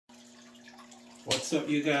What's up,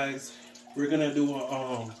 you guys? We're gonna do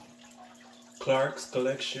a Clark's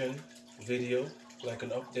collection video, like an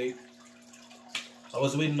update. I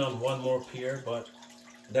was waiting on one more pair, but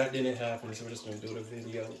that didn't happen, so we're just gonna do the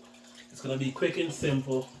video. It's gonna be quick and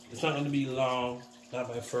simple. It's not gonna be long, not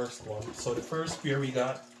my first one. So the first pair we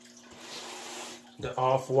got the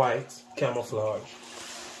off-white camouflage.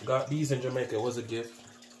 Got these in Jamaica, it was a gift.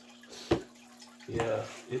 Yeah,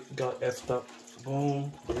 it got effed up.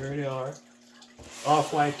 Boom, there they are.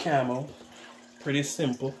 Off-white camo, pretty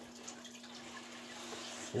simple.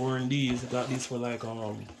 Worn these, got these for like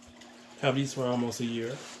have these for almost a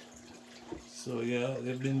year. So yeah,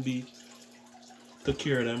 they've been beat. Took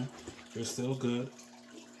care of them. They're still good.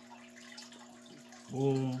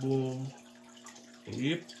 Boom, boom.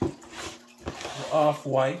 Yep.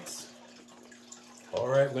 Off-white.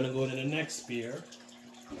 Alright, we're gonna go to the next pair.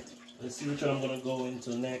 Let's see which one I'm gonna go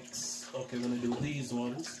into next. Okay, we're gonna do these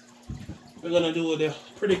ones. We're gonna do the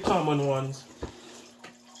pretty common ones.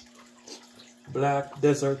 Black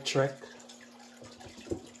Desert Trek.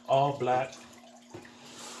 All black.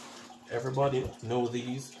 Everybody know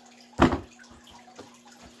these.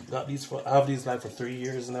 Got these for, I have these like for 3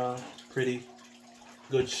 years now. Pretty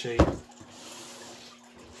good shape.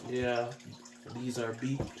 Yeah, these are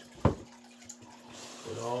beat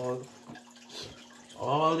with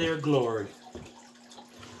all their glory.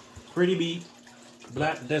 Pretty beat.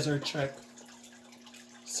 Black Desert Trek.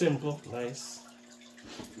 Simple, nice.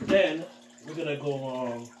 Then we're gonna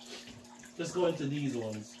go let's go into these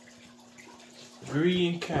ones.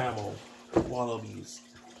 Green camo wallabies.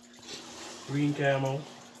 Green camo.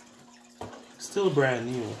 Still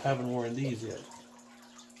brand new. Haven't worn these yet.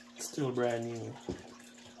 Still brand new.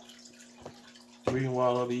 Green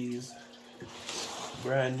wallabies.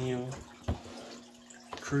 Brand new.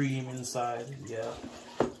 Cream inside. Yeah.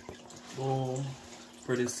 Boom.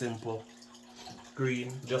 Pretty simple.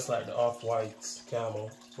 Green, just like the off-white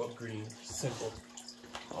camo, but green. Simple.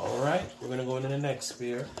 Alright, we're gonna go into the next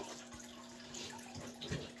pair.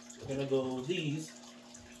 We're gonna go these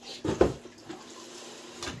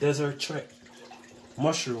Desert Trek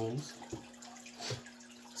mushrooms.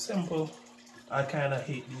 Simple. I kinda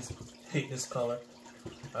hate this color.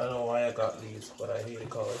 I don't know why I got these, but I hate the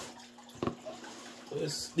color.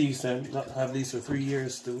 It's decent. Have these for 3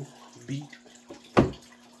 years too. Beat.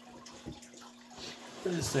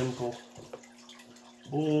 Pretty simple.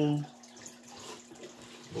 Boom.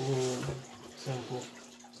 Boom. Simple.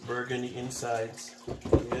 Burgundy insides.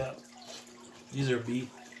 Yeah. These are beat.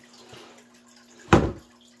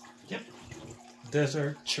 Yep.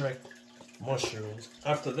 Desert Trek mushrooms.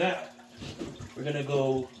 After that, we're gonna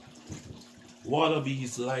go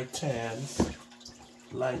Wallabies light tans.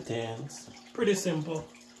 Light tans. Pretty simple.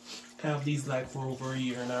 Have these like for over a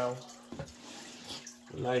year now.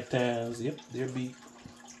 Light tans. Yep, they're beat.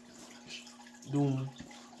 Boom.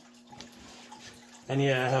 And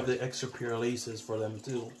yeah, I have the extra pair of laces for them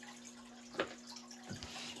too.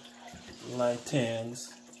 Light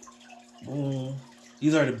tans. Boom.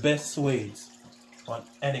 These are the best suedes on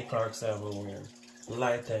any Clarks I've ever worn.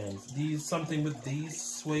 Light tans. These, something with these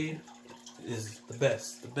suede is the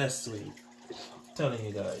best suede. I'm telling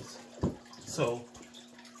you guys. So,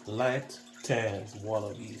 light tans,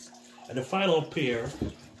 wallabies. And the final pair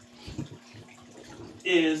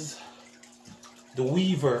is the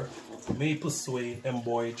Weaver Maple Suede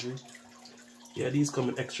embroidery. Yeah, these come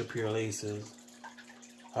with extra pair of laces.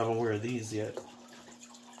 Haven't worn these yet.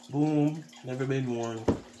 Boom, never been worn.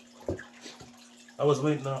 I was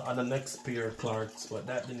waiting on the next pair of Clarks, but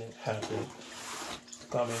that didn't happen.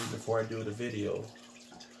 Coming before I do the video.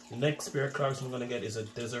 The next pair of Clarks I'm gonna get is a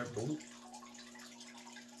desert boot.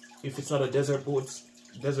 If it's not a desert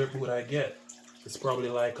boot I get, it's probably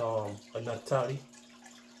like a Natalie,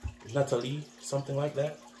 something like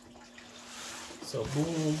that. So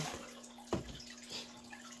boom,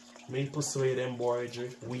 maple suede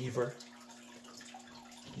embroidery, Weaver.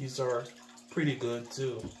 These are pretty good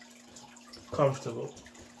too, comfortable.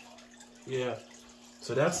 Yeah,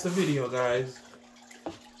 so that's the video, guys.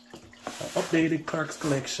 Updated Clarks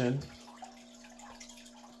collection.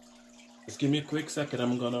 Just give me a quick second.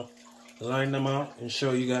 I'm gonna line them out and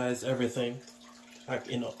show you guys everything, like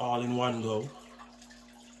all in one go.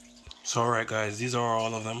 So alright guys, these are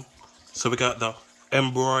all of them. So we got the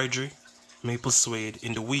embroidery maple suede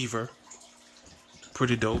in the Weaver,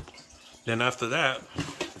 pretty dope. Then after that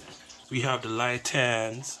we have the light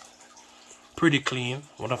tans, pretty clean,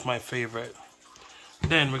 one of my favorite.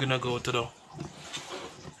 Then we're gonna go to the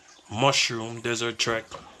mushroom Desert Trek,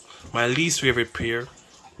 my least favorite pair.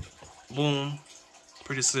 Boom,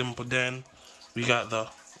 pretty simple. Then we got the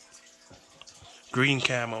green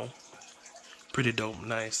camo, Pretty dope,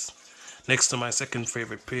 nice. Next to my second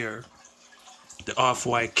favorite pair, the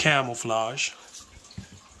Off-White Camouflage.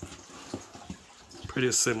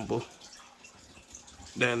 Pretty simple.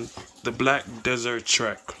 Then the Black Desert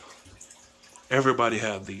Trek. Everybody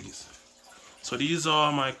have these. So these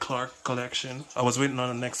are my Clark collection. I was waiting on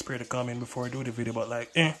the next pair to come in before I do the video, but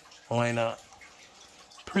like, why not?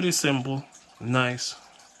 Pretty simple, nice.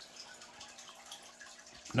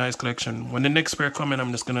 Nice collection. When the next pair come in,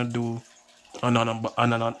 I'm just gonna do an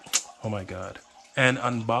unboxing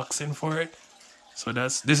for it. So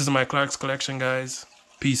this is my Clark's collection, guys.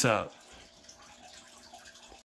 Peace out.